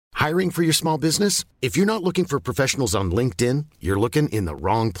Hiring for your small business? If you're not looking for professionals on LinkedIn, you're looking in the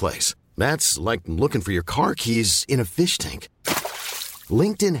wrong place. That's like looking for your car keys in a fish tank.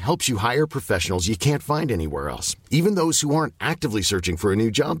 LinkedIn helps you hire professionals you can't find anywhere else, even those who aren't actively searching for a new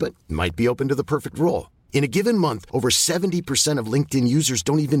job but might be open to the perfect role. In a given month, over 70% of LinkedIn users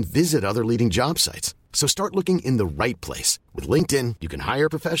don't even visit other leading job sites. So start looking in the right place. With LinkedIn, you can hire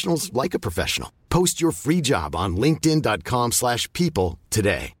professionals like a professional. Post your free job on linkedin.com/people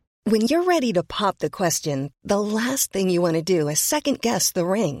today. When you're ready to pop the question, the last thing you want to do is second-guess the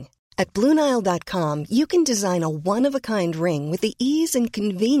ring. At BlueNile.com, you can design a one-of-a-kind ring with the ease and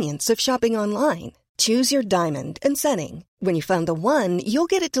convenience of shopping online. Choose your diamond and setting. When you find the one, you'll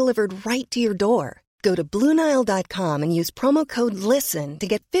get it delivered right to your door. Go to BlueNile.com and use promo code LISTEN to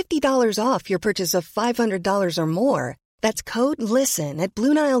get $50 off your purchase of $500 or more. That's code LISTEN at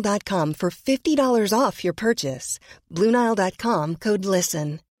BlueNile.com for $50 off your purchase. BlueNile.com, code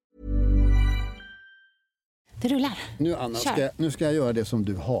LISTEN. Det rullar. Nu Anna, nu ska jag göra det som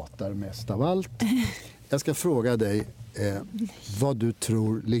du hatar mest av allt. Jag ska fråga dig vad du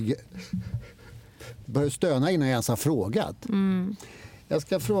tror ligger... Börjar stöna innan jag ens har frågat. Jag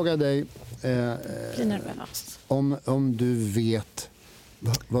ska fråga dig om du vet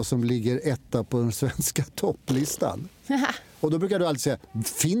vad som ligger etta på den svenska topplistan. Och då brukar du alltid säga,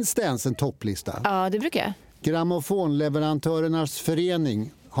 finns det ens en topplista? Ja, det brukar jag. Grammofonleverantörernas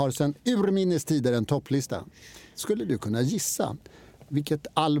förening har sedan urminnes tider en topplista. Skulle du kunna gissa vilket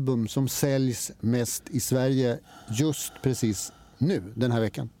album som säljs mest i Sverige just precis nu, den här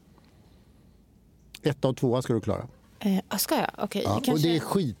veckan? 1 och 2 ska du klara. Ska jag? Okej. Ja, kanske... Och det är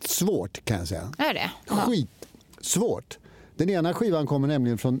skitsvårt kan jag säga. Är det? Skitsvårt. Den ena skivan kommer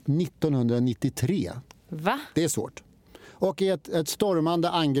nämligen från 1993. Va? Det är svårt. Och är ett stormande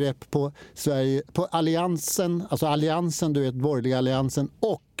angrepp på Sverige, på alliansen, alltså alliansen, du vet, borgerliga alliansen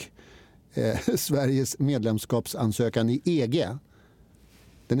och Sveriges medlemskapsansökan i EG.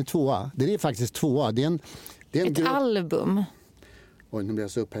 Den är 2. Det är faktiskt 2. Det är ett album. Oj, nu blev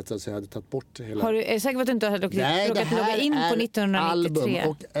jag så upphetsad så jag hade tagit bort hela... Är det säkert att du inte har råkat logga in på 1993? Album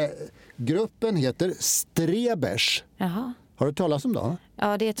och gruppen heter Strebers. Jaha. Har du talat om det?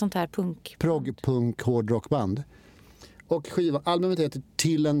 Ja, det är ett sånt här punk hårdrockband. Och albumet heter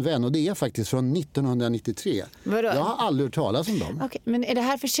Till en vän och det är faktiskt från 1993. Vadå? Jag har aldrig hört talas om dem. Okej, men är det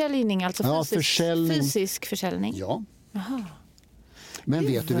här försäljning, alltså fysisk försäljning? Ja. Jaha. Men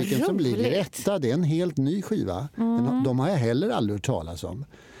vet du vilken som ligger etta? Det är en helt ny skiva. De har jag heller aldrig hört talas om.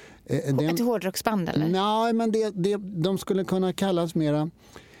 Ett hårdrocksband eller? Nej, men de skulle kunna kallas mera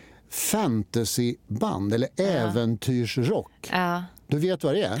fantasyband eller äventyrsrock. Ja. Du vet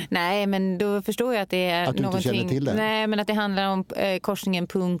vad det är? Nej, men då förstår jag att det är att du någonting... inte känner till det. Nej, men att det handlar om korsningen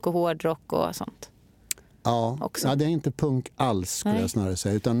punk och hårdrock och sånt. Ja, det är inte punk alls skulle jag snarare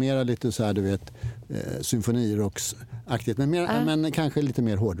säga. Utan mer lite så här, du vet, symfonirocksaktigt. Men kanske lite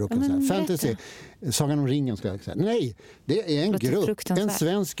mer hårdrock. Fantasy. Sagan om ringen skulle jag säga. Nej, det är en grupp. En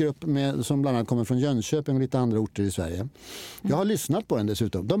svensk grupp som bland annat kommer från Jönköping och lite andra orter i Sverige. Jag har lyssnat på den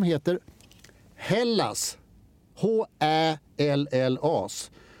dessutom. De heter Hellas.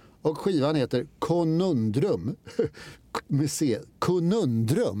 H-Ä-L-L-A-S. Och skivan heter Konundrum. Med C.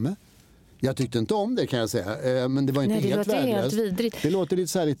 Konundrum. Jag tyckte inte om det kan jag säga. Men det var inte helt värdelöst. Det låter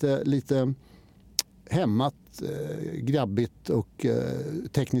lite så här lite hämmat, grabbigt och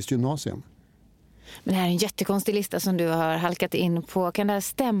tekniskt gymnasium. Men det här är en jättekonstig lista som du har halkat in på. Kan det här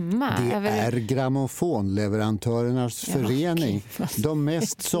stämma? Det är Grammofonleverantörernas förening. Okay. De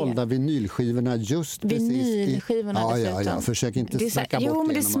mest sålda vinylskivorna just vinylskivorna precis. Ja, försök inte snacka bort det. Jo,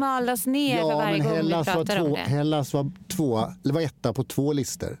 men det smalas ner för varje gång vi pratar om det. Hellas var etta på 2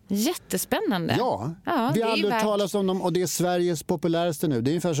 listor. Jättespännande. Ja vi har aldrig talat om dem och det är Sveriges populäraste nu. Det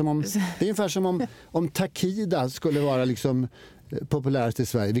är ungefär som om Takida skulle vara liksom populärast i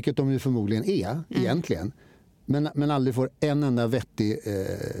Sverige, vilket de ju förmodligen är egentligen. Men aldrig får en enda vettig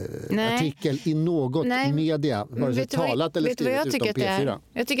artikel i något media, vare sig talat eller skrivet utom P4.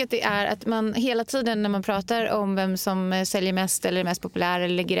 Jag tycker att det är att man hela tiden när man pratar om vem som säljer mest eller är mest populär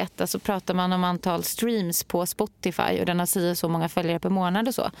eller ligger rätta så pratar man om antal streams på Spotify och den har så många följare per månad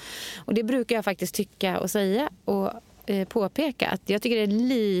och så. Och det brukar jag faktiskt tycka och säga och påpeka att jag tycker det är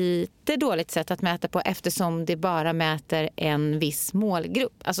lite dåligt sätt att mäta på eftersom det bara mäter en viss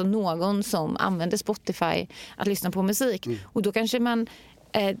målgrupp. Alltså någon som använder Spotify att lyssna på musik. Och då kanske man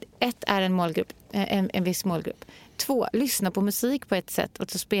är en målgrupp, en viss målgrupp. 2, lyssna på musik på ett sätt.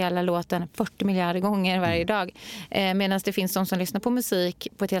 Alltså spela låten 40 miljarder gånger varje dag. Medan det finns de som lyssnar på musik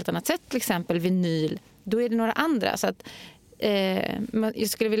på ett helt annat sätt. Till exempel vinyl. Då är det några andra. Så att jag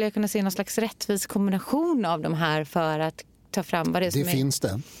skulle vilja kunna se någon slags rättvis kombination av de här för att ta fram vad det är som det finns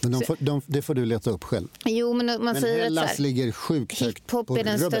det, men det får du leta upp själv. Jo, men säger Hellas att så här, ligger sjukt högt hiphop på är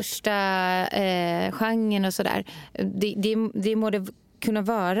den rubbet. största genren och sådär. Det må det kunna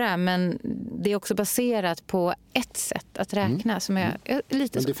vara, men det är också baserat på ett sätt att räkna som är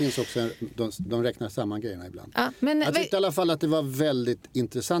lite men så. det finns också, de räknar samman grejerna ibland. Ja, men jag tyckte i alla fall att det var väldigt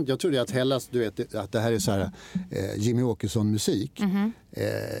intressant. Jag trodde att Hellas, du vet, att det här är så här Jimmy Åkesson-musik.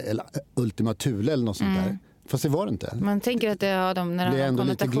 Eller Ultima Thule eller något sånt där. Fast det var det inte. Man tänker att det har de när de har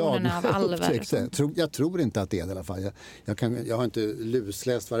konnotationerna av alver. Jag tror inte att det är det i alla fall. Jag har inte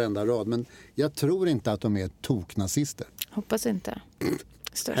lusläst varenda rad, men jag tror inte att de är toknazister. Hoppas inte.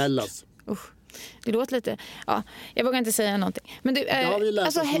 Störst. Hellas. Det låter lite... Ja, jag vågar inte säga någonting. Men du,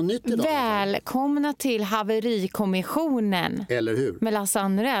 nytt idag, välkomna till haverikommissionen. Eller hur? Med Lasse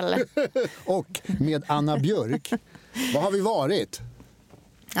Anrell. Och med Anna Björk. Vad har vi varit?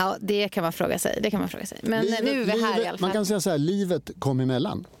 Ja, det kan man fråga sig. Men nu är vi här i alla fall. Man kan säga så här, livet kom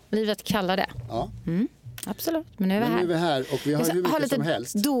emellan. Livet kallar det. Ja. Absolut, men nu är vi här. Och vi har hur mycket som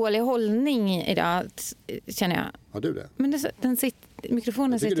helst. Lite dålig hållning idag, känner jag. Har du det? Men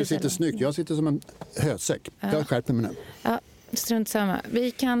mikrofonen sitter... Du sitter snyggt. Jag sitter som en hösäck. Jag har skärpt mig nu. Ja, strunt samma.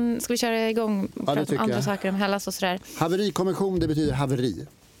 Ska vi köra igång och prata om andra saker om Hellas och sådär? Haverikommission, det betyder haveri.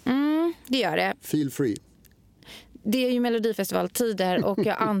 Det gör det. Feel free. Det är ju Melodifestivaltider och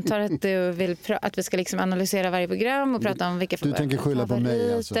jag antar att du vill att vi ska liksom analysera varje program och prata om vilka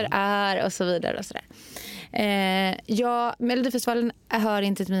favoriter är och så vidare och sådär. Melodifestivalen hör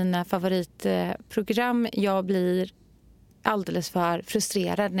inte till mina favoritprogram. Jag blir alldeles för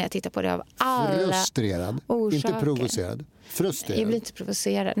frustrerad när jag tittar på det av alla frustrerad, orsaker. Inte provocerad. Frustrerad. Jag blir inte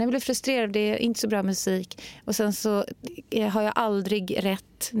provocerad. När jag blir frustrerad, det är inte så bra musik. Och sen så har jag aldrig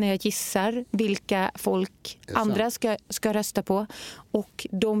rätt när jag gissar vilka folk andra ska rösta på. Och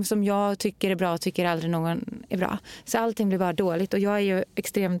de som jag tycker är bra tycker aldrig någon är bra. Så allting blir bara dåligt. Och jag är ju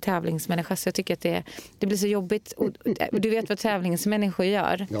extrem tävlingsmänniska, så jag tycker att det blir så jobbigt. Och du vet vad tävlingsmänniskor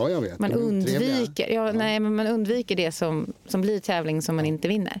gör. Ja, jag vet. Man undviker det som blir tävling som man inte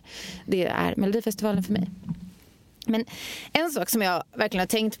vinner. Det är Melodifestivalen för mig. Men en sak som jag verkligen har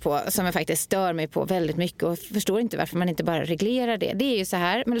tänkt på, som jag faktiskt stör mig på väldigt mycket och förstår inte varför man inte bara reglerar det är ju så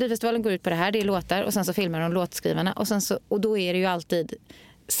här, Melodifestivalen går ut på det här, det är låtar och sen så filmar de låtskrivarna och då är det ju alltid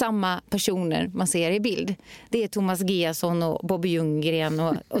samma personer man ser i bild. Det är Thomas Gesson och Bobby Ljunggren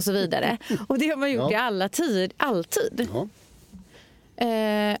och så vidare. Och det har man gjort i alltid. Ja.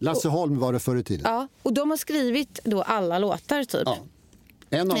 Lasse Holm var det förr i tiden. Ja, och de har skrivit då alla låtar typ. Ja.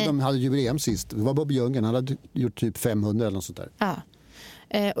 En av dem hade jubileum sist. Det var Bobby Ljunggren. Han hade gjort typ 500 eller något sånt där. Ja.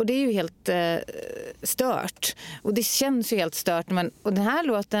 Och det är ju helt stört. Och det känns ju helt stört. Och den här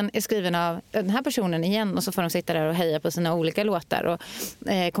låten är skriven av den här personen igen. Och så får de sitta där och heja på sina olika låtar. Och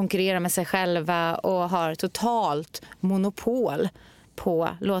konkurrera med sig själva. Och har totalt monopol på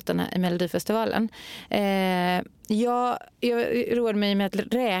låtarna i Melodifestivalen. Jag roade mig med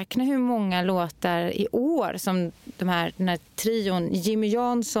att räkna hur många låtar i år som den här trion Jimmy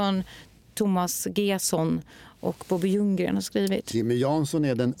Jansson, Thomas Gesson och Bobby Ljunggren har skrivit. Jimmy Jansson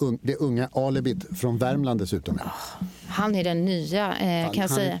är det unga alibit från Värmland dessutom. Han är den nya, kan jag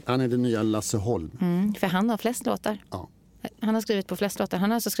säga. Han är den nya Lasse Holm. För han har flest låtar. Ja. Han har skrivit på flest låtar. Han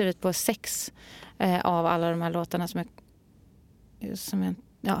har alltså skrivit på 6 av alla de här låtarna som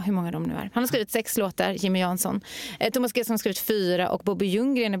hur många de nu är. Han har skrivit 6 låtar, Jimmy Jansson. Thomas Gesson har skrivit 4 och Bobby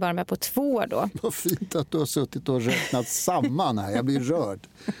Ljunggren är bara med på 2 då. Vad fint att du har suttit och räknat samman här. Jag blir rörd.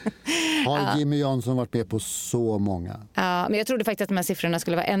 Har Jimmy Jansson varit med på så många? Ja, men jag trodde faktiskt att de här siffrorna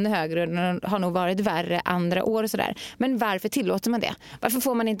skulle vara ännu högre. De har nog varit värre andra år och sådär. Men varför tillåter man det? Varför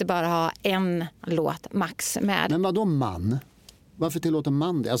får man inte bara ha en låt max med? Men vadå man? Varför tillåter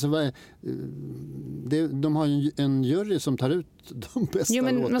man det? Alltså, de har ju en jury som tar ut de bästa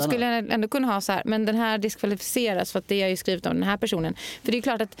låtarna. Man skulle ändå kunna ha så här, men den här diskvalificeras för att det är ju skrivit om den här personen. För det är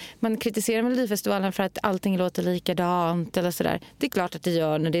klart att man kritiserar Melodifestivalen för att allting låter likadant eller sådär. Det är klart att det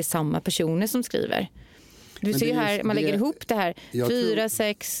gör när det är samma personer som skriver. Du ser här, man lägger ihop det här. 4,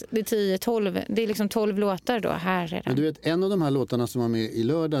 6, det är 10, 12. Det är liksom 12 låtar då. Här är det. Men du vet, en av de här låtarna som var med i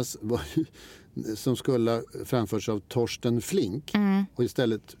lördags var ju, som skulle framförs av Torsten Flink och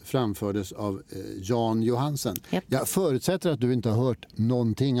istället framfördes av Jan Johansen. Yep. Jag förutsätter att du inte har hört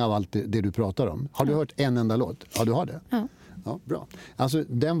någonting av allt det du pratar om. Har du hört en enda låt? Ja, du har det? Ja. Ja, bra. Alltså,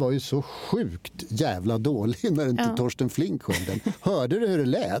 den var ju så sjukt jävla dålig när inte Torsten Flink sjöng den. Hörde du hur det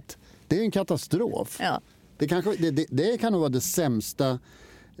lät? Det är en katastrof. Ja. Det kan nog vara det sämsta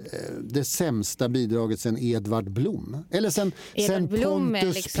det sämsta bidraget sen Edvard Blom. Eller sen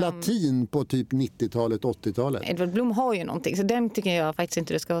Pontus liksom... Platin på typ 90-talet, 80-talet. Edvard Blom har ju någonting, så den tycker jag faktiskt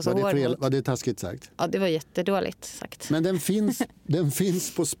inte det ska vara så hård mot. Var det taskigt sagt? Ja, det var jättedåligt sagt. Men den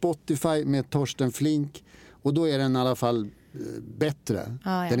finns på Spotify med Torsten Flink, och då är den i alla fall bättre.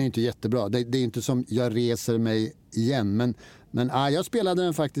 Ja. Den är inte jättebra. Det är inte som Jag reser mig igen, men jag spelade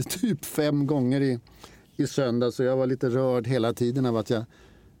den faktiskt typ 5 gånger i söndag, så jag var lite rörd hela tiden av att jag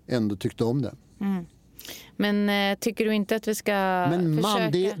ändå tyckte om det. Mm. Men tycker du inte att vi ska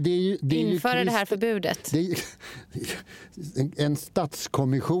försöka införa det här förbudet? Det är en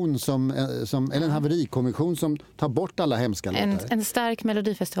statskommission eller en haverikommission som tar bort alla hemska låtar. En stark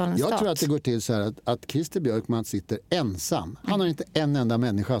Melodifestivalen stat. Jag tror att det går till så här att Christer Björkman sitter ensam. Han har inte en enda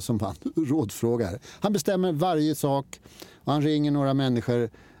människa som han rådfrågar. Han bestämmer varje sak och han ringer några människor.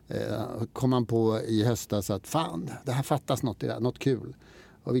 Kom han på i höstas att fan, det här fattas något kul.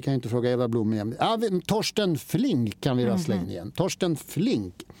 Och vi kan ju inte fråga Eva Blom igen. Torsten Flink kan vi rassla in igen. Torsten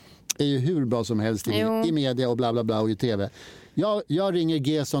Flink är ju hur bra som helst i media och bla bla bla och i tv. Jag ringer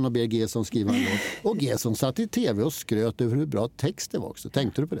Gesson och ber Gesson skriva en låt. Och Gesson satt i tv och skröt över hur bra text det var också.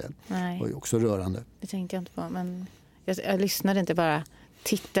 Tänkte du på det? Nej. Det var ju också rörande. Det tänkte jag inte på, men jag lyssnade inte, bara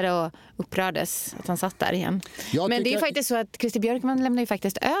tittade och upprördes att han satt där igen. Men det är faktiskt så att Christer Björkman lämnar ju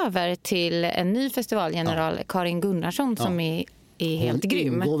faktiskt över till en ny festivalgeneral, Karin Gunnarsson, som är helt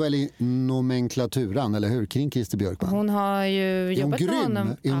grym. Hon går väl i nomenklaturan, eller hur, kring Christer Björkman? Hon har ju jobbat med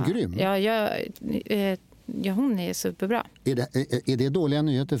honom. Är hon grym? Ja, hon är superbra. Är det dåliga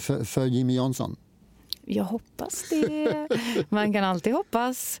nyheter för Jimmy Jansson? Jag hoppas det. Man kan alltid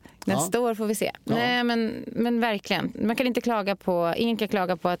hoppas. Nästa år får vi se. Ja. Nej, men verkligen. Ingen kan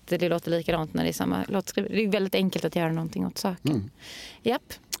klaga på att det låter likadant när det är samma låtskrivare. Det är väldigt enkelt att göra någonting åt saken.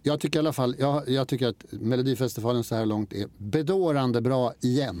 Japp. Jag tycker i alla fall, jag tycker att Melodifestivalen så här långt är bedårande bra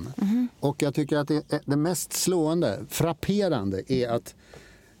igen. Och jag tycker att det mest slående, frapperande är att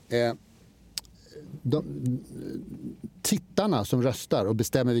tittarna som röstar och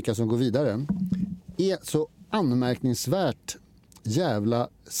bestämmer vilka som går vidare är så anmärkningsvärt jävla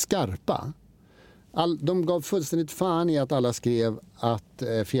skarpa. De gav fullständigt fan i att alla skrev att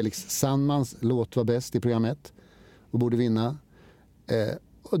Felix Sandmans låt var bäst i program 1 och borde vinna.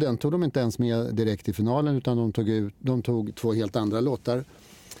 Och den tog de inte ens med direkt i finalen, utan de tog 2 helt andra låtar.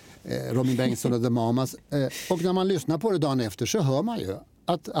 Robin Bengtsson och The Mamas. Och när man lyssnar på det dagen efter så hör man ju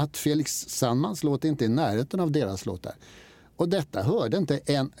att Felix Sandmans låt inte är i närheten av deras låtar. Och detta hörde inte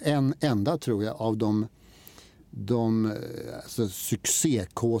en enda, tror jag, av de alltså,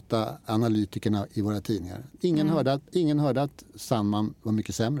 succékåta analytikerna i våra tidningar. Ingen hörde att Sandman var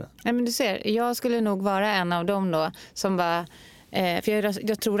mycket sämre. Nej, men du ser, jag skulle nog vara en av dem då som var... För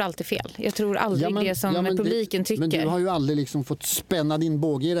jag tror alltid fel. Jag tror aldrig det som publiken tycker. Men du har ju aldrig liksom fått spänna din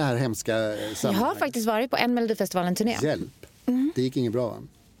båge i det här hemska sammanhanget. Jag har faktiskt varit på en Melodifestivalen-turné. Hjälp. Det gick inget bra, va?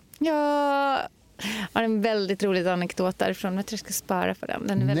 Jag har en väldigt rolig anekdot därifrån. Jag tror jag ska spara för den.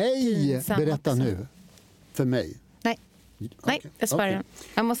 Den är Nej, berätta också. Nu. För mig. Nej, jag sparar den.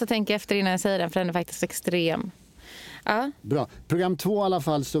 Jag måste tänka efter innan jag säger den, för den är faktiskt extrem. Ja. Bra. Program 2 i alla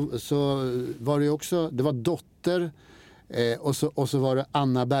fall så var det också, det var Dotter och så var det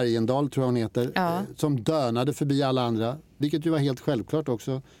Anna Bergendahl, tror jag hon heter, som dönade förbi alla andra, vilket ju var helt självklart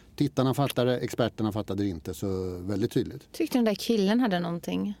också. Tittarna fattade, experterna fattade det inte så väldigt tydligt. Tyckte den där killen hade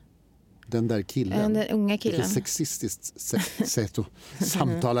någonting? Den där killen? Den unga killen. Vilket sexistiskt sätt att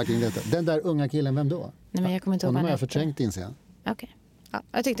samtala kring detta. Den där unga killen, vem då? Nej, men jag kommer inte ihåg. Honom har jag förträngt, inser jag. Okej. Ja,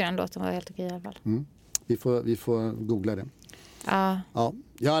 jag tyckte den låten var helt okej i alla fall. Vi får googla det. Ja,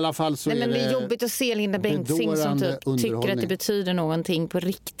 i alla fall så men det är jobbigt att se Linda Bengtzing som typ tycker att det betyder någonting på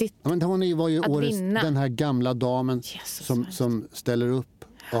riktigt. Ja, men hon var ju den här gamla damen som ställer upp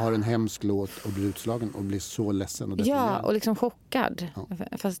och har en hemsk låt och blir utslagen och blir så ledsen. Och och liksom chockad. Ja.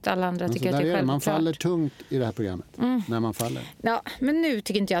 Fast alla andra tycker att det är självklart. Man faller tungt i det här programmet. När man faller. Ja, men nu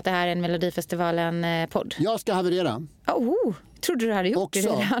tycker inte jag att det här är en Melodifestivalen-podd. Jag ska haverera. Trodde du hade gjort också, det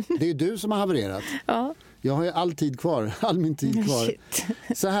redan? Det är du som har havererat. Ja. Jag har ju all min tid kvar. Shit.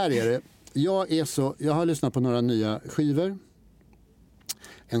 Så här är det. Jag har lyssnat på några nya skivor.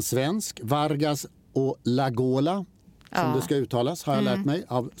 En svensk, Vargas och Lagola, som det ska uttalas, har jag lärt mig,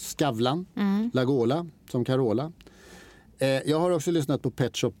 av Skavlan. Lagola, som Carola. Jag har också lyssnat på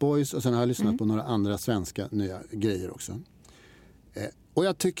Pet Shop Boys och sen har jag lyssnat på några andra svenska nya grejer också. Och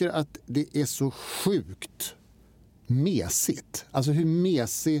jag tycker att det är så sjukt mesigt. Alltså hur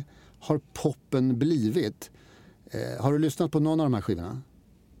mesig har poppen blivit? Har du lyssnat på någon av de här skivorna?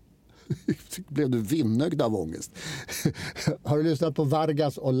 Blev du vinnögd av ångest? Har du lyssnat på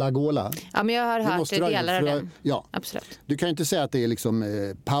Vargas och Lagola? Ja, men jag har hört delar av den. Ja. Absolut. Du kan ju inte säga att det är liksom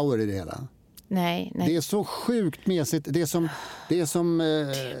power i det hela. Nej. Det är så sjukt mesigt. Det är som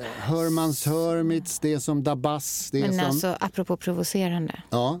Hermans Hermits, det är som Dabas. Det är men som... alltså, apropå provocerande.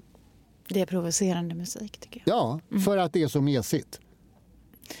 Ja. Det är provocerande musik, tycker jag. Ja, för att det är så mesigt.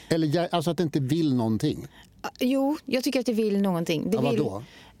 Eller alltså att det inte vill någonting. Jo, jag tycker att det vill någonting. Det vill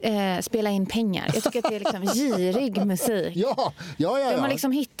spela in pengar. Jag tycker att det är liksom girig musik. Ja. De har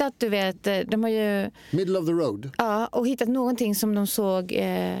liksom hittat, du vet, de har ju... Middle of the road. Ja, och hittat någonting som de såg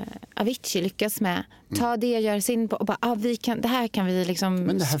Avicii lyckas med. Ta det, gör sin på och bara, det här kan vi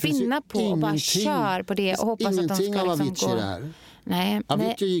liksom spinna på och bara kör på det och hoppas att de ska liksom av Avicii gå... Det här. Nej.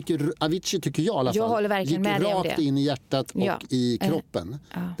 Avicii tycker jag i alla fall. Jag håller verkligen med dig om det. Rakt in i hjärtat och i kroppen.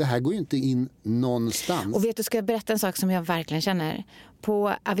 Det här går ju inte in någonstans. Och vet du, ska jag berätta en sak som jag verkligen känner?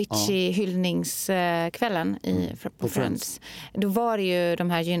 På Avicii hyllningskvällen på Friends. Då var det ju de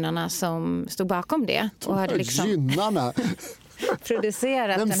här gynnarna som stod bakom det. Och hade liksom gynnarna?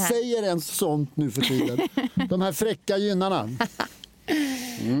 producerat den här. Vem säger en sånt nu för tiden? De här fräcka gynnarna.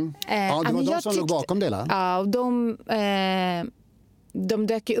 Ja, det var de som låg bakom det, eller? Ja, och de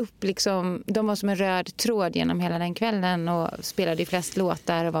dök ju upp liksom, de var som en röd tråd genom hela den kvällen och spelade i flest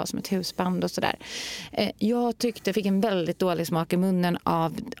låtar och var som ett husband och sådär. Jag fick en väldigt dålig smak i munnen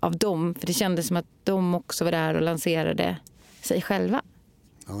av dem, för det kändes som att de också var där och lanserade sig själva.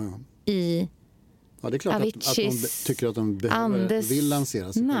 Ja. Ja, det är klart att de tycker att de vill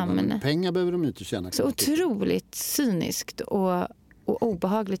lansera sig själva. Pengar behöver de inte tjäna. Så otroligt cyniskt och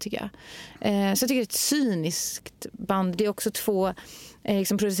obehagligt, tycker jag. Så jag tycker det är ett cyniskt band. Det är också två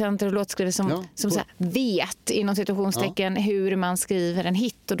liksom producenter och låtskrivare som så här, vet inom situationstecken hur man skriver en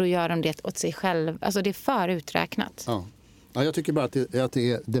hit, och då gör de det åt sig själv. Alltså det är för uträknat. Ja, jag tycker bara att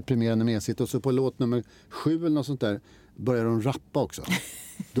det är deprimerande mesigt. Och så på låt nummer 7 eller något sånt där börjar de rappa också.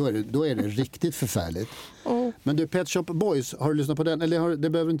 Då är det riktigt förfärligt. Men du, Pet Shop Boys, har du lyssnat på den? Eller det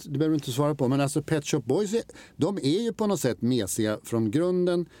behöver du inte svara på. Men alltså Pet Shop Boys, de är ju på något sätt mesiga från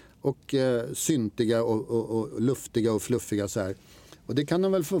grunden och syntiga och luftiga och fluffiga så här. Och det kan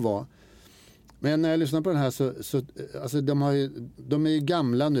de väl få vara. Men när jag lyssnar på den här så alltså de är ju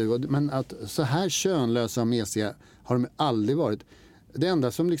gamla nu. Men att så här könlösa och mesiga har de aldrig varit. Det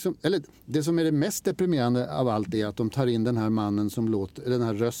enda som liksom, eller det som är det mest deprimerande av allt är att de tar in den här mannen som låter, den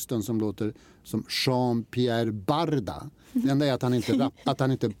här rösten som låter som Jean-Pierre Barda. Det enda är att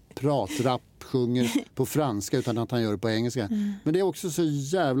han inte pratrapp sjunger på franska, utan att han gör det på engelska. Men det är också så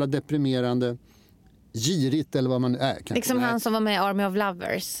jävla deprimerande, girigt eller vad man är. Liksom han som var med i Army of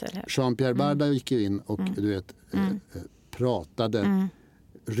Lovers. Eller? Jean-Pierre Barda gick ju in och du vet pratade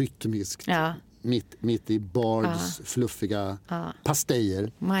rytmiskt. Ja. Mitt i Bards fluffiga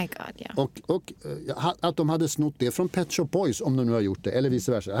pastejer. My God, Och att de hade snott det från Pet Shop Boys, om de nu har gjort det, eller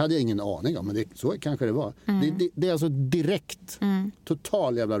vice versa. Det hade jag ingen aning om, men så kanske det var. Det är alltså direkt,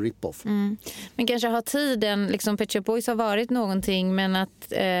 total jävla rip-off. Men kanske har tiden, liksom Pet Shop Boys har varit någonting, men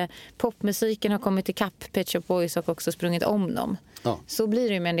att popmusiken har kommit i kapp Pet Shop Boys och också sprungit om dem. Ja. Så blir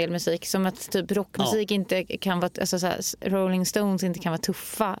det ju med en del musik, som att typ rockmusik inte kan vara, alltså så här, Rolling Stones inte kan vara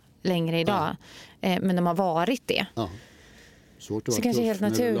tuffa längre idag. Men de har varit det. Ja. Svårt att så vara kanske helt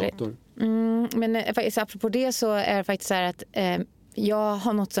naturligt. Men faktiskt, apropå det, så är det faktiskt så här att jag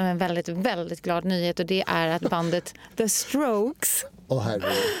har något som en väldigt, väldigt glad nyhet, och det är att bandet The Strokes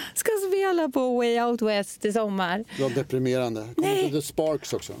ska spela på Way Out West i sommar. Det var deprimerande. Kommer till The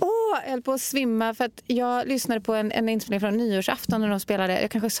Sparks också. Jag höll på att svimma, för att jag lyssnade på en inspelning från nyårsafton när de spelade.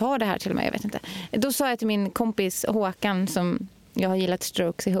 Jag kanske sa det här till och med, jag vet inte. Då sa jag till min kompis Håkan, som jag har gillat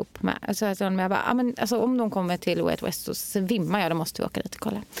Strokes ihop med. Så jag bara, men alltså, om de kommer till Way Out West så svimmar jag, då måste vi åka dit och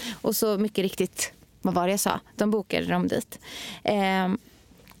kolla. Och så mycket riktigt, vad var det jag sa? De bokade dem dit.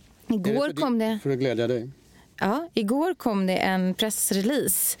 Igår kom det... För att glädja dig. Ja, igår kom det en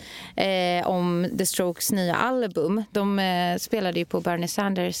pressrelease om The Strokes nya album. De spelade ju på Bernie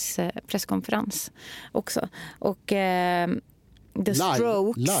Sanders presskonferens också. Och The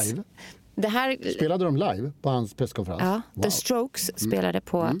Strokes... Live? Det här... Spelade de live på hans presskonferens? Ja, wow. The Strokes spelade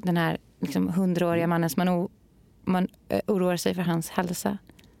på den här liksom 100-åriga mannen som man oroar sig för hans hälsa.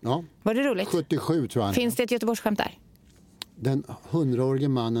 Ja. Var det roligt? 77 tror jag. Finns det ett Göteborgsskämt där? Den 100-årige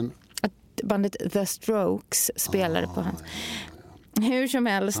mannen... Bandet The Strokes spelade på hans... Hur som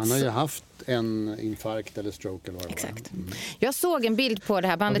helst. Han har ju haft en infarkt eller stroke eller vad det Exakt. Jag såg en bild på det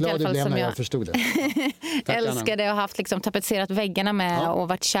här bandet i alla fall som jag förstod det. älskade och haft liksom tapetserat väggarna med och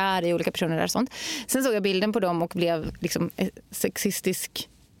varit kär i olika personer där och sånt. Sen såg jag bilden på dem och blev liksom sexistisk.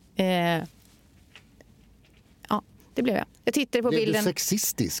 Ja, det blev jag. Jag tittade på Blev bilden. du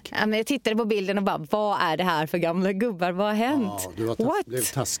sexistisk? Ja, men jag tittade på bilden och bara, vad är det här för gamla gubbar? Vad har hänt? Ja, du blev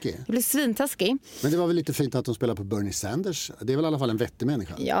taskig. Jag blev svintaskig. Men det var väl lite fint att de spelar på Bernie Sanders. Det är väl i alla fall en vettig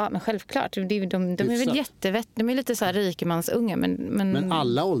människa. Ja, men självklart. De är väl jättevettiga. De är lite så här rikemansunga. Men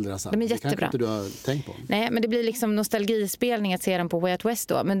alla åldras. De är jättebra. Det kanske inte du har tänkt på. Nej, men det blir liksom nostalgispelning att se dem på Way Out West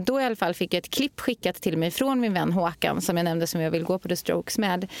då. Men då i alla fall fick jag ett klipp skickat till mig från min vän Håkan, som jag nämnde, som jag vill gå på The Strokes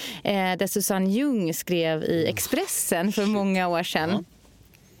med. Där Susanne Ljung skrev i Expressen för många år sedan. Ja.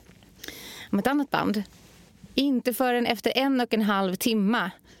 Om ett annat band. Inte förrän efter 1,5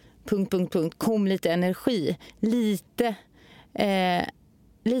 timme kom lite energi.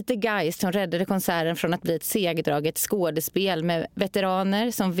 Lite geist som räddade konserten från att bli ett segdraget skådespel med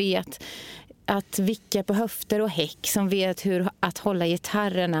veteraner som vet att vicka på höfter och häck, som vet hur att hålla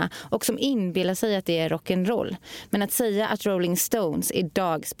gitarrerna och som inbillar sig att det är rock'n'roll. Men att säga att Rolling Stones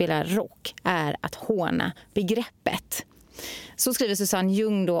idag spelar rock är att håna begreppet. Så skriver Susanne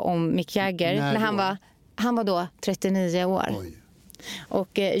Ljung då om Mick Jagger när han var då 39 år. Oj.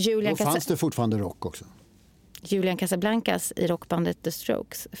 Och då fanns det fortfarande rock också. Julian Casablancas i rockbandet The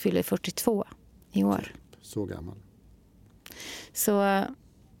Strokes fyller 42 i år. Så gammal. Så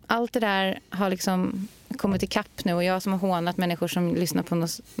allt det där har liksom kommit i kapp nu, och jag som har hånat människor som lyssnar på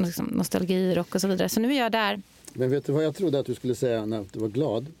nostalgirock och så vidare. Så nu är jag där. Men vet du vad jag trodde att du skulle säga när du var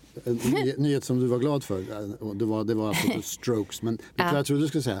glad? En nyhet som du var glad för, det var alltså The Strokes. Men vet du vad jag trodde du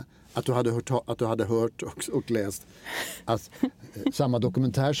skulle säga? Att du hade hört och läst att, samma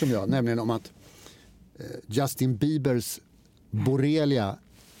dokumentär som jag, nämligen om att Justin Biebers borrelia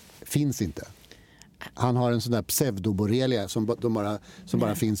finns inte. Han har en sån där pseudoborrelia som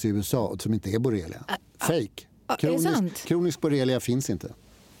bara finns i USA och som inte är borrelia. Fake. Kronisk borrelia finns inte.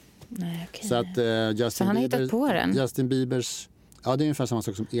 Nej, okay. Så att så han har hittat på den. Justin Biebers, ja, det är ungefär samma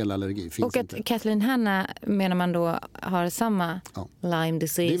sak som elallergi. Finns och att inte. Kathleen Hanna menar man då har samma Lyme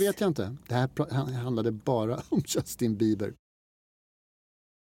disease. Det vet jag inte. Det här handlade bara om Justin Bieber.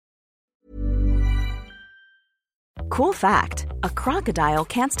 Cool fact, a crocodile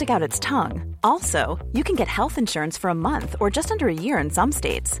can't stick out its tongue. Also, you can get health insurance for a month or just under a year in some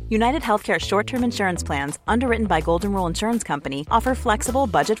states. United Healthcare short-term insurance plans, underwritten by Golden Rule Insurance Company, offer flexible,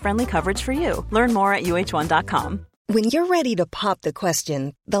 budget-friendly coverage for you. Learn more at uh1.com. When you're ready to pop the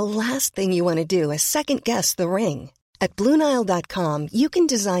question, the last thing you want to do is second-guess the ring. At BlueNile.com, you can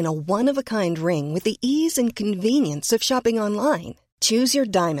design a one-of-a-kind ring with the ease and convenience of shopping online. Choose your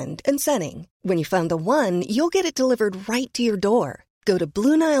diamond and setting. When you find the one, you'll get it delivered right to your door. Go to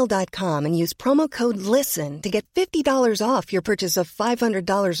BlueNile.com and use promo code LISTEN to get $50 off your purchase of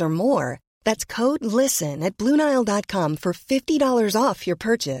 $500 or more. That's code LISTEN at BlueNile.com for $50 off your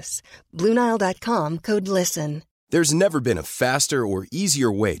purchase. BlueNile.com, code LISTEN. There's never been a faster or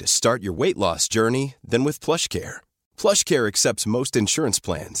easier way to start your weight loss journey than with PlushCare. PlushCare accepts most insurance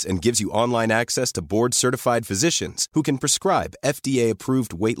plans and gives you online access to board-certified physicians who can prescribe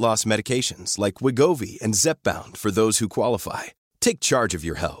FDA-approved weight loss medications like Wegovy and Zepbound for those who qualify. Take charge of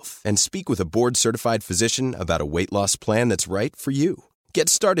your health and speak with a board-certified physician about a weight loss plan that's right for you. Get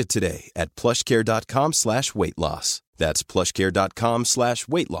started today at plushcare.com/weightloss. That's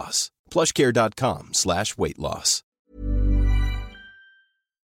plushcare.com/weightloss. plushcare.com/weightloss.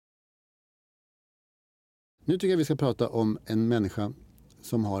 Nu tycker jag vi ska prata om en människa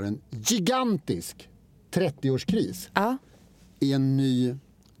som har en gigantisk 30-årskris i en ny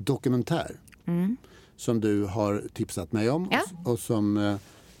dokumentär som du har tipsat mig om och som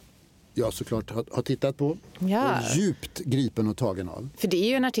jag såklart har tittat på och djupt gripen och tagen av. För det är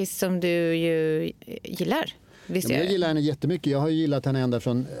ju en artist som du ju gillar. Jag gillar henne jättemycket. Jag har gillat henne ända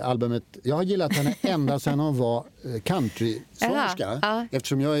från albumet. Jag har gillat henne ända sedan hon var country-sångerska.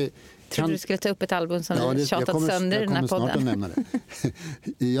 Eftersom jag trodde du skulle ta upp ett album som tjatat sönder i den här podden. Jag kommer snart att nämna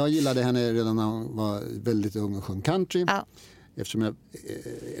det. Jag gillade henne redan när hon var väldigt ung och sjöng country. Eftersom jag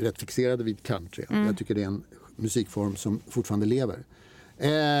är rätt fixerad vid country. Jag tycker det är en musikform som fortfarande lever.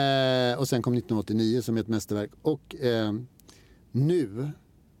 Och sen kom 1989 som ett mästerverk. Och nu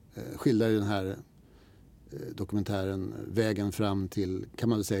skildrar den här dokumentären vägen fram till, kan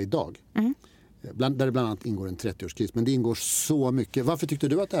man väl säga, idag. Där det bland annat ingår en 30-årskris. Men det ingår så mycket. Varför tyckte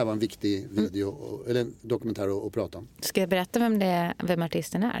du att det här var en viktig video eller en dokumentär att prata om? Ska jag berätta vem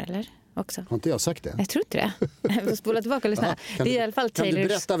artisten är, eller? Också. Har inte jag sagt det? Jag tror inte det. Jag får spola tillbaka och lyssna. Det är i alla fall kan du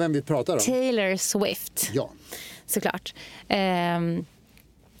berätta vem vi pratar om? Taylor Swift. Ja. Såklart.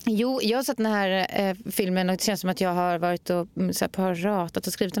 Jo, jag har sett den här filmen och det känns som att jag har varit och har ratat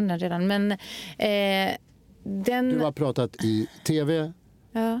och skrivit om den redan. Men du har pratat i tv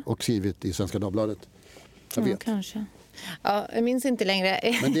och skrivit i Svenska Dagbladet. Jag vet. Kanske. Ja, jag minns inte längre.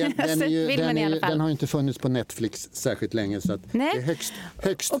 Men den har ju inte funnits på Netflix särskilt länge, så att det är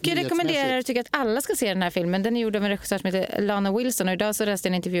högst och jag rekommenderar att alla ska se den här filmen. Den är gjord av en regissör som heter Lana Wilson, och idag så läste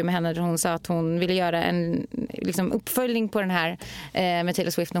jag en intervju med henne där hon sa att hon ville göra en liksom, uppföljning på den här med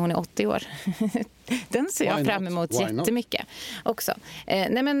Taylor Swift när hon är 80 år. Den ser jag fram emot jättemycket också.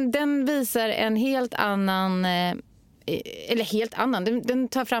 Nej, men den visar en helt annan... eller helt annan. Den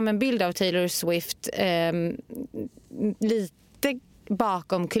tar fram en bild av Taylor Swift lite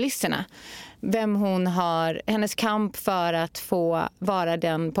bakom kulisserna. Vem hon har, hennes kamp för att få vara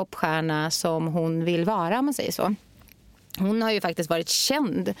den popstjärna som hon vill vara, om man säger så. Hon har ju faktiskt varit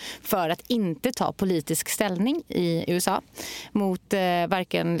känd för att inte ta politisk ställning i USA mot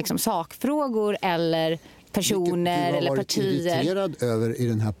varken liksom sakfrågor eller personer eller partier. Vilket du har varit irriterad över i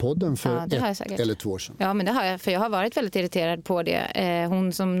den här podden för 1 eller 2 år sedan. Ja, men det har jag. För jag har varit väldigt irriterad på det.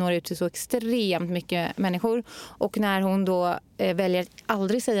 Hon som når ut till så extremt mycket människor. Och när hon då väljer att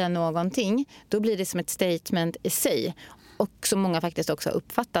aldrig säga någonting, då blir det som ett statement i sig. Och som många faktiskt också har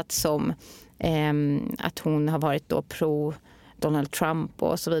uppfattat som att hon har varit då pro Donald Trump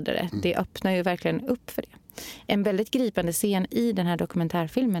och så vidare. Det öppnar ju verkligen upp för det. En väldigt gripande scen i den här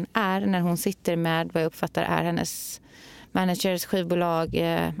dokumentärfilmen är när hon sitter med vad jag uppfattar är hennes managers, skivbolag,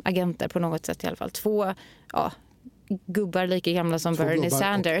 agenter på något sätt i alla fall. 2 gubbar lika gamla som Bernie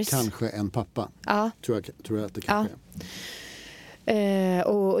Sanders. Och kanske en pappa. Ja. Tror jag att det kanske är.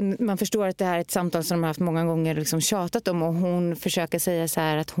 Och man förstår att det här är ett samtal som de har haft många gånger liksom tjatat om, och hon försöker säga så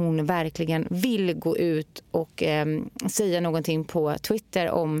här att hon verkligen vill gå ut och säga någonting på Twitter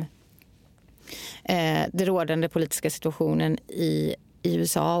om den rådande politiska situationen i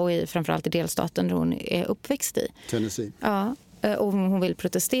USA och framförallt i delstaten där hon är uppväxt i. Tennessee. Ja, och hon vill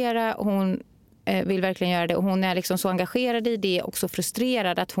protestera, och hon vill verkligen göra det, och hon är liksom så engagerad i det och så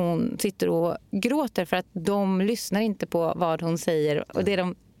frustrerad att hon sitter och gråter för att de lyssnar inte på vad hon säger, och det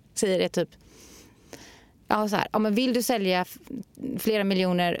de säger är typ så här, men vill du sälja flera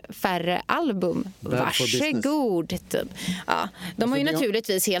miljoner färre album? Varsågod. Typ. Ja, de har ju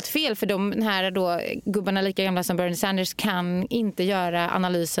naturligtvis helt fel, för de här då, gubbarna lika gamla som Bernie Sanders kan inte göra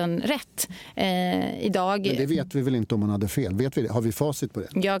analysen rätt idag. Men det vet vi väl inte om hon hade fel? Vet vi det? Har vi facit på det?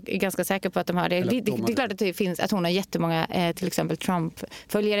 Jag är ganska säker på att de har det. Det är klart att det finns, att hon har jättemånga till exempel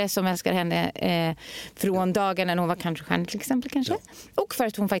Trump-följare som älskar henne från dagen när hon var country-stjärna till exempel kanske. Ja. Och för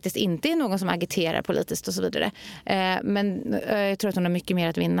att hon faktiskt inte är någon som agiterar politiskt och så vidare. Men jag tror att hon har mycket mer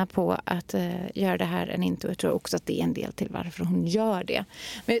att vinna på att göra det här än inte. Jag tror också att det är en del till varför hon gör det.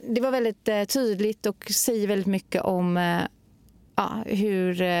 Men det var väldigt tydligt och säger väldigt mycket om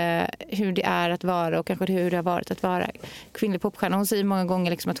hur det är att vara, och kanske hur det har varit att vara kvinnlig popstjärna. Hon säger många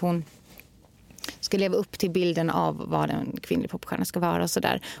gånger liksom att hon ska leva upp till bilden av vad en kvinnlig popstjärna ska vara och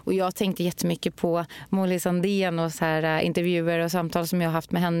sådär. Och jag tänkte jättemycket på Molly Sandén och så här intervjuer och samtal som jag har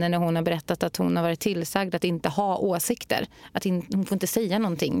haft med henne när hon har berättat att hon har varit tillsagd att inte ha åsikter. Att hon får inte säga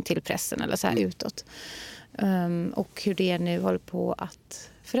någonting till pressen eller så här utåt. Och hur det nu håller på att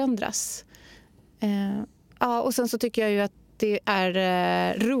förändras. Och sen så tycker jag ju att det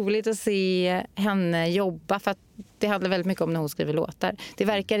är roligt att se henne jobba, för att det handlar väldigt mycket om när hon skriver låtar. Det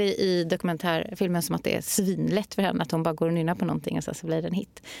verkar i dokumentärfilmen som att det är svinlätt för henne, att hon bara går och nynnar på någonting och så blir det en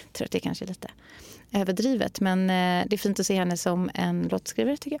hit. Jag tror att det är kanske lite överdrivet, men det är fint att se henne som en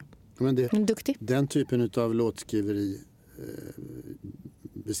låtskrivare, tycker jag. Men hon är duktig. Den typen av låtskriveri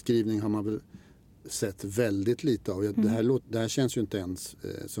beskrivning har man väl sett väldigt lite av. Det här känns ju inte ens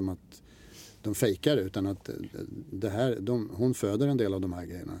som att de fejkar, utan att hon föder en del av de här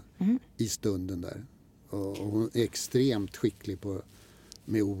grejerna i stunden där. Och hon är extremt skicklig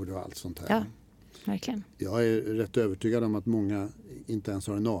med ord och allt sånt här. Ja, verkligen. Jag är rätt övertygad om att många inte ens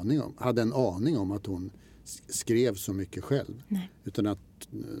hade en aning om att hon skrev så mycket själv. Nej. Utan att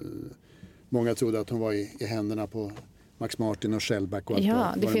många trodde att hon var i händerna på Max Martin och Shellback och allt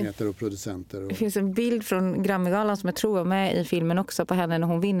vad de heter, och producenter. Det finns en bild från Grammygalan som jag tror var med i filmen också på henne när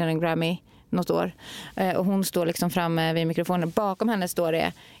hon vinner en Grammy något år. Och hon står liksom framme vid mikrofonen. Bakom henne står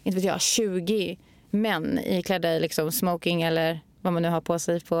det, inte vet jag, 20 män klädda i liksom smoking eller vad man nu har på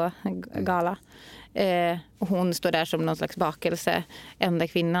sig på gala. Och hon står där som någon slags bakelse, enda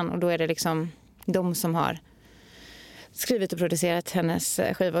kvinnan. Och då är det liksom de som har skrivit och producerat hennes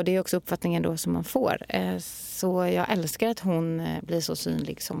skiva. Och det är också uppfattningen då som man får. Så jag älskar att hon blir så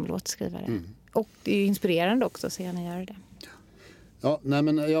synlig som låtskrivare. Och det är inspirerande också att se henne göra det.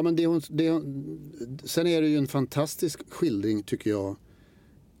 Sen är det ju en fantastisk skildring, tycker jag,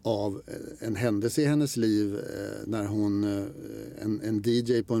 av en händelse i hennes liv när hon, en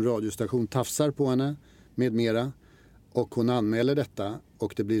DJ på en radiostation tafsar på henne med mera. Och hon anmäler detta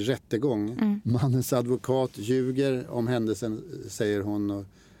och det blir rättegång. Mannens advokat ljuger om händelsen, säger hon.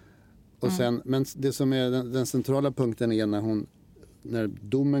 Och sen, men det som är den centrala punkten är när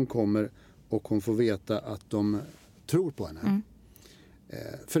domen kommer och hon får veta att de tror på henne.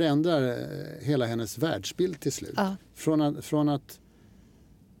 Förändrar hela hennes världsbild till slut. Från att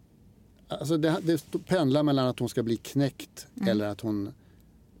alltså det pendlar mellan att hon ska bli knäckt eller att hon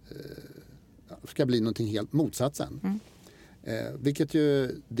ska bli någonting helt motsatsen. Vilket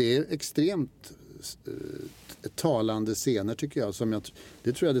ju, det är extremt talande scener tycker jag.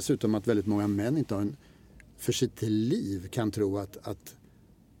 Det tror jag dessutom att väldigt många män inte har för sitt liv kan tro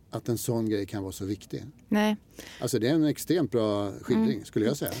att en sån grej kan vara så viktig. Nej. Alltså det är en extremt bra skildring skulle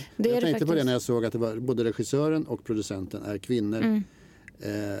jag säga. Jag tänkte på det när jag såg att det var både regissören och producenten är kvinnor.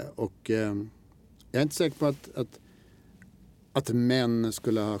 Jag är inte säker på att män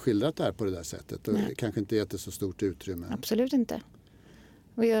skulle ha skildrat det här på det där sättet. Och kanske inte gett det så stort utrymme. Absolut inte.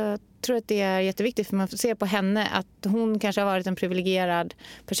 Och jag tror att det är jätteviktigt för man får se på henne att hon kanske har varit en privilegierad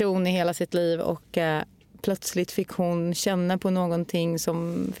person i hela sitt liv och plötsligt fick hon känna på någonting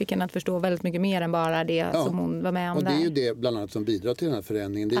som fick henne att förstå väldigt mycket mer än bara det som hon var med om. Och det är ju det bland annat som bidrar till den här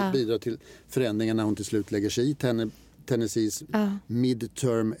förändringen. Det bidrar till förändringen när hon till slut lägger sig i Tennessees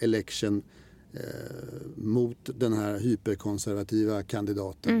midterm election mot den här hyperkonservativa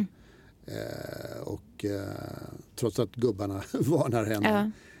kandidaten. Trots att gubbarna varnar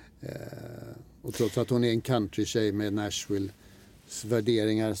henne. Och trots att hon är en country-tjej med Nashvilles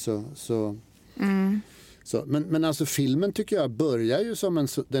värderingar så men alltså filmen tycker jag börjar ju som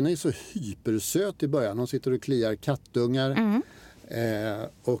den är så hypersöt i början. Hon sitter och kliar kattungar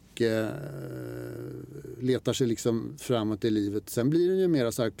och letar sig liksom framåt i livet. Sen blir den ju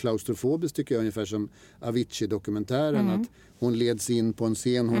mer så här klaustrofobisk tycker jag, ungefär som Avicii-dokumentären. Att hon leds in på en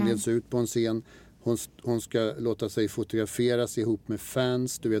scen, hon leds ut på en scen. Hon ska låta sig fotograferas ihop med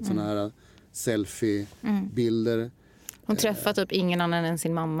fans, du vet såna här selfie-bilder. Hon träffar typ ingen annan än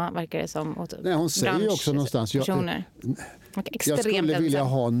sin mamma, verkar det som. Och typ nej, hon säger ju också någonstans jag skulle vilja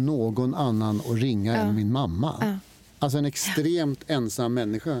ha någon annan att ringa än min mamma. Alltså en extremt ensam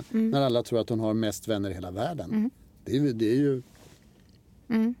människa när alla tror att hon har mest vänner i hela världen. Det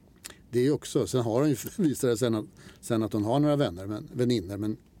är ju också, sen har hon ju visat det sen att hon har några vänner,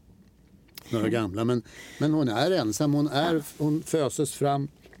 men några gamla, men hon är ensam, hon föses fram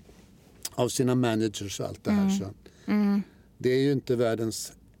av sina managers och allt det här så. Det är ju inte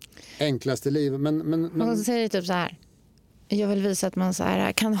världens enklaste liv. Men hon säger typ så här: jag vill visa att man så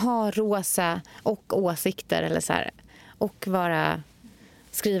här kan ha rosa och åsikter eller så här, och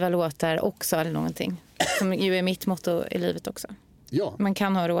skriva låtar också eller någonting. Som ju är mitt motto i livet också. Ja. Man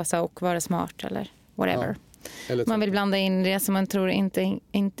kan ha rosa och vara smart eller whatever. Ja. Man vill blanda in det som man tror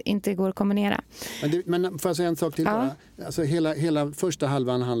inte går att kombinera. Men får jag säga en sak till bara? Alltså hela första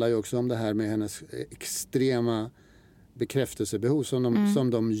halvan handlar ju också om det här med hennes extrema bekräftelsebehov som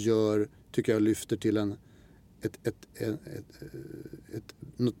de gör, tycker jag, lyfter till ett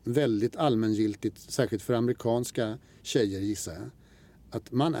väldigt allmängiltigt, särskilt för amerikanska tjejer gissar jag,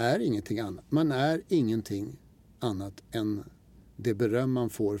 att man är ingenting annat. Man är ingenting annat än det beröm man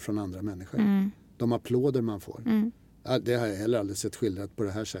får från andra människor. De applåder man får. Det har jag heller aldrig sett skildrat på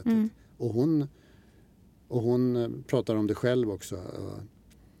det här sättet. Och hon pratar om det själv också.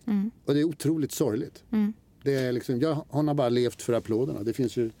 Och det är otroligt sorgligt. Det är liksom, hon har bara levt för applåderna. Det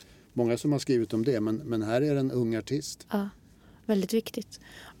finns ju många som har skrivit om det, men här är en ung artist. Ja, väldigt viktigt.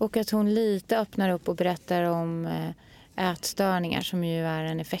 Och att hon lite öppnar upp och berättar om ätstörningar som ju är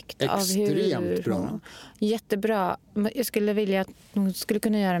en effekt av hur... Extremt bra. Jättebra. Jag skulle vilja att hon skulle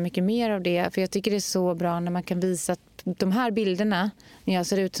kunna göra mycket mer av det, för jag tycker det är så bra när man kan visa att de här bilderna, när jag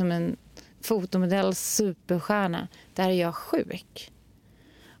ser ut som en fotomodell superstjärna, där är jag sjuk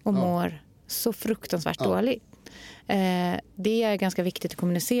och mår så fruktansvärt dåligt. Det är ganska viktigt att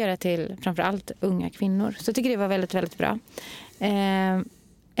kommunicera till framförallt unga kvinnor. Så jag tycker det var väldigt, väldigt bra.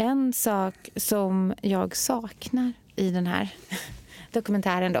 En sak som jag saknar i den här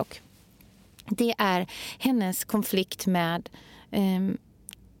dokumentären dock, det är hennes konflikt med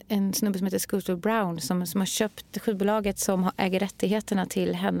en snubbe som heter Scooter Brown som har köpt skivbolaget som äger rättigheterna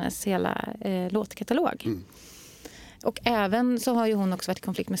till hennes hela låtkatalog. Och även så har ju hon också varit i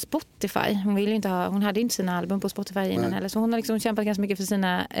konflikt med Spotify. Hon hade inte sina album på Spotify innan heller. Så hon har liksom kämpat ganska mycket för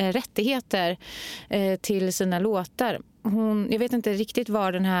sina rättigheter till sina låtar. Jag vet inte riktigt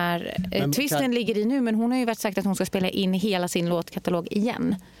var den här twisten ligger i nu, men hon har ju sagt att hon ska spela in hela sin låtkatalog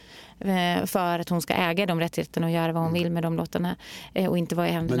igen. För att hon ska äga de rättigheterna och göra vad hon vill med de låtarna och inte vara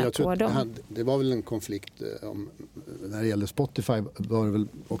i händerna på dem. Det var väl en konflikt när det gäller Spotify, var det väl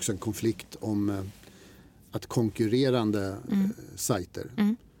också en konflikt om att konkurrerande sajter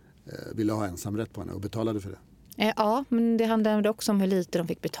ville ha ensamrätt på henne och betalade för det. Ja, men det handlade också om hur lite de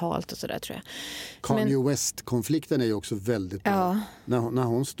fick betalt och sådär, tror jag. Kanye West-konflikten är ju också väldigt bra. När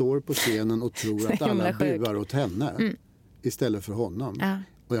hon står på scenen och tror att alla buar åt henne istället för honom. Ja.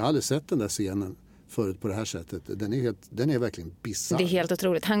 Och jag har aldrig sett den där scenen förut på det här sättet. Den är verkligen bizarr. Det är helt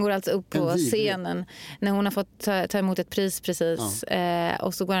otroligt. Han går alltså upp på scenen när hon har fått ta emot ett pris precis.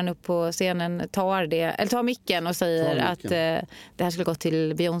 Och så går han upp på scenen, tar micken och säger att det här skulle gå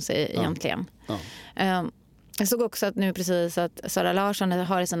till Beyoncé egentligen. Ja. Jag såg också att nu precis att Sara Larsson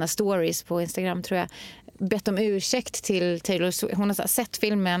har i sina stories på Instagram, tror jag, bett om ursäkt till Taylor Swift. Hon har sett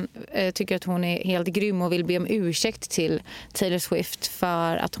filmen, tycker att hon är helt grym och vill be om ursäkt till Taylor Swift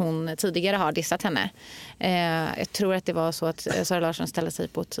för att hon tidigare har dissat henne. Jag tror att det var så att Sara Larsson ställde sig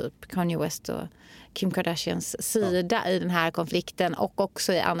på typ Kanye West och Kim Kardashians sida i den här konflikten, och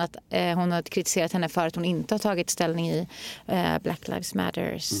också i annat. Hon har kritiserat henne för att hon inte har tagit ställning i Black Lives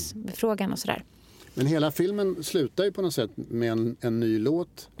Matters frågan och sådär. Men hela filmen slutar ju på något sätt med en ny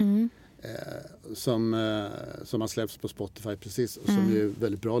låt som har släppts på Spotify precis, och som är en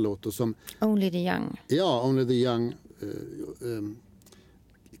väldigt bra låt. Och som, Only the Young. Ja, Only the Young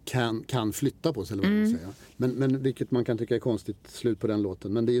kan flytta på sig, eller vad man säger. Men vilket man kan tycka är konstigt slut på den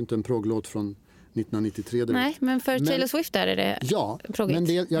låten. Men det är ju inte en progglåt från 1993 direkt. Nej, men för Taylor Swift är det proggigt.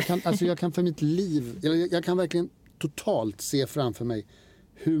 Men jag kan för mitt liv, jag kan verkligen totalt se framför mig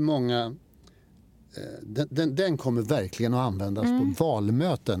hur många den kommer verkligen att användas på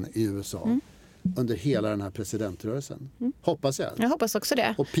valmöten i USA under hela den här presidentrörelsen. Hoppas jag. Jag hoppas också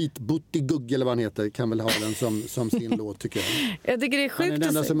det. Och Pete Buttigieg, eller vad han heter, kan väl ha den som sin låt, tycker jag. Jag tycker det är sjukt. Han är den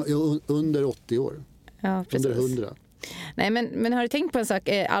enda som är under 80 år. Ja, precis. Under 100. Nej, men har du tänkt på en sak?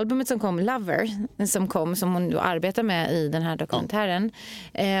 Albumet som kom, Lover, som hon arbetar med i den här dokumentären,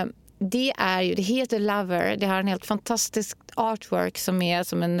 det heter Lover. Det har en helt fantastisk artwork som är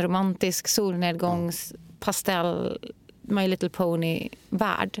som en romantisk solnedgångspastell, My Little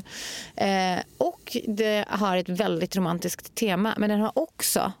Pony-värld. Och det har ett väldigt romantiskt tema. Men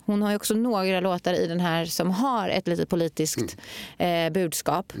hon har ju också några låtar i den här som har ett lite politiskt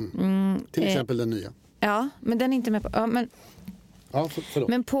budskap. Till exempel den nya. Ja, men den är inte med på...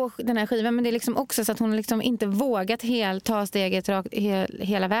 Men på den här skivan, men det är liksom också så att hon liksom inte vågat ta steget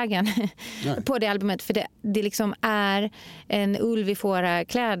hela vägen på det albumet, för det liksom är en ulv i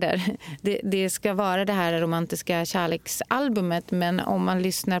fårakläder. Det ska vara det här romantiska kärleksalbumet, men om man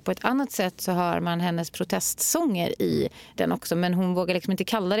lyssnar på ett annat sätt så hör man hennes protestsånger i den också, men hon vågar liksom inte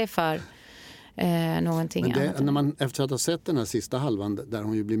kalla det för någonting annat. När man efter att ha sett den här sista halvan, där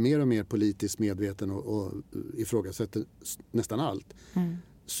hon ju blir mer och mer politiskt medveten och ifrågasätter nästan allt,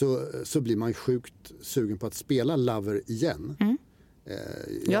 så blir man sjukt sugen på att spela Lover igen.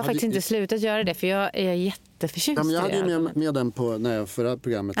 Jag har faktiskt inte slutat göra det, för jag är jätteförtjust. Ja, men jag hade ju med den på, när jag förra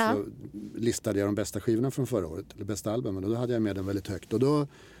programmet så listade jag de bästa skivorna från förra året, eller bästa albumen, och då hade jag med den väldigt högt. Och då,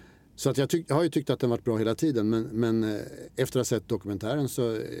 så att jag har ju tyckt att den varit bra hela tiden, men efter att ha sett dokumentären så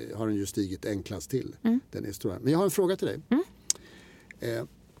har den ju stigit en klass till. Den är stor. Men jag har en fråga till dig.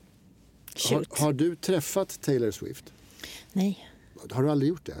 Har du träffat Taylor Swift? Nej. Har du aldrig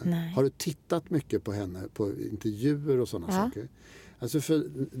gjort det? Nej. Har du tittat mycket på henne, på intervjuer och sådana saker? Alltså, för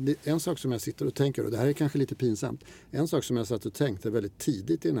en sak som jag sitter och tänker, och det här är kanske lite pinsamt, en sak som jag satt och tänkte väldigt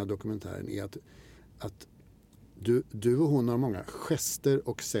tidigt i den här dokumentären är att du och hon har många gester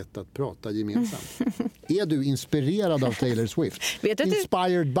och sätt att prata gemensamt. Är du inspirerad av Taylor Swift?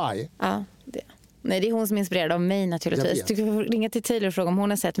 Inspired by? Ja, det. Nej, det är hon som är inspirerad av mig naturligtvis. Du kan ringa till Taylor och fråga om hon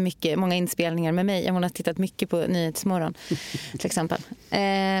har sett många inspelningar med mig. Hon har tittat mycket på Nyhetsmorgon till exempel.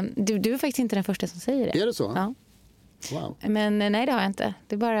 Du är faktiskt inte den första som säger det. Är det så? Ja. Wow. Men nej, det har jag inte.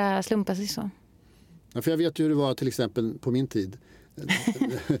 Det bara slumpar sig så. Ja, för jag vet ju hur det var till exempel på min tid.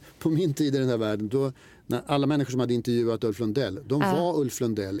 På min tid i den här världen, då, när alla människor som hade intervjuat Ulf Lundell, de var Ulf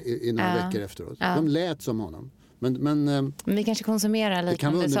Lundell i några veckor efteråt. De lät som honom. Men vi kanske konsumerar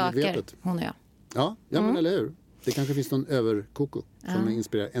liknande saker, hon och jag. Ja, men eller hur? Det kanske finns någon överkoko som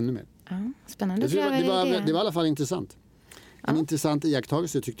inspirerar ännu mer. Ja, spännande. Det var i alla fall intressant. En intressant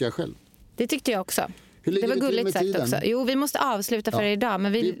iakttagelse tyckte jag själv. Det tyckte jag också. Det var gulligt sagt också. Jo, vi måste avsluta för idag,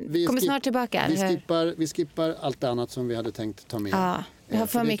 men vi kommer snart tillbaka. Vi skippar allt det annat som vi hade tänkt ta med. Ja, vi har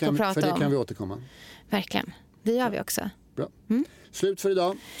för mycket att prata om. För det kan vi återkomma. Verkligen. Det gör vi också. Bra. Slut för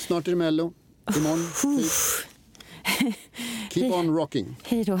idag. Snart är det Mello. Imorgon. Keep on rocking.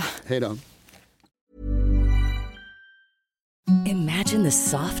 Hej då. Hej då. Imagine the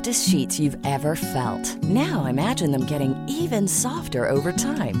softest sheets you've ever felt. Now imagine them getting even softer over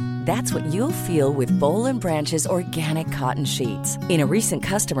time. That's what you'll feel with Boll & Branch's organic cotton sheets. In a recent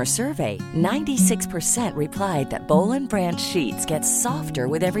customer survey, 96% replied that Boll & Branch sheets get softer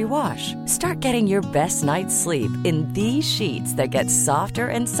with every wash. Start getting your best night's sleep in these sheets that get softer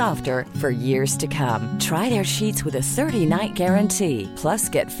and softer for years to come. Try their sheets with a 30-night guarantee. Plus,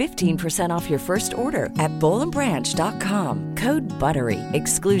 get 15% off your first order at bollandbranch.com. Code BUTTERY.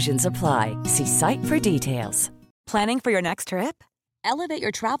 Exclusions apply. See site for details. Planning for your next trip? Elevate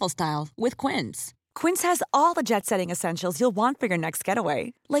your travel style with Quince. Quince has all the jet-setting essentials you'll want for your next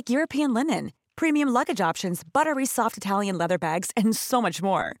getaway, like European linen, premium luggage options, buttery soft Italian leather bags, and so much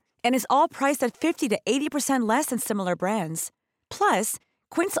more. And is all priced at 50 to 80% less than similar brands. Plus,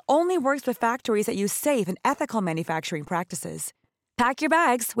 Quince only works with factories that use safe and ethical manufacturing practices. Pack your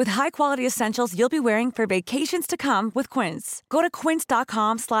bags with high-quality essentials you'll be wearing for vacations to come with Quince. Go to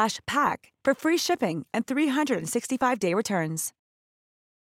quince.com/pack for free shipping and 365-day returns.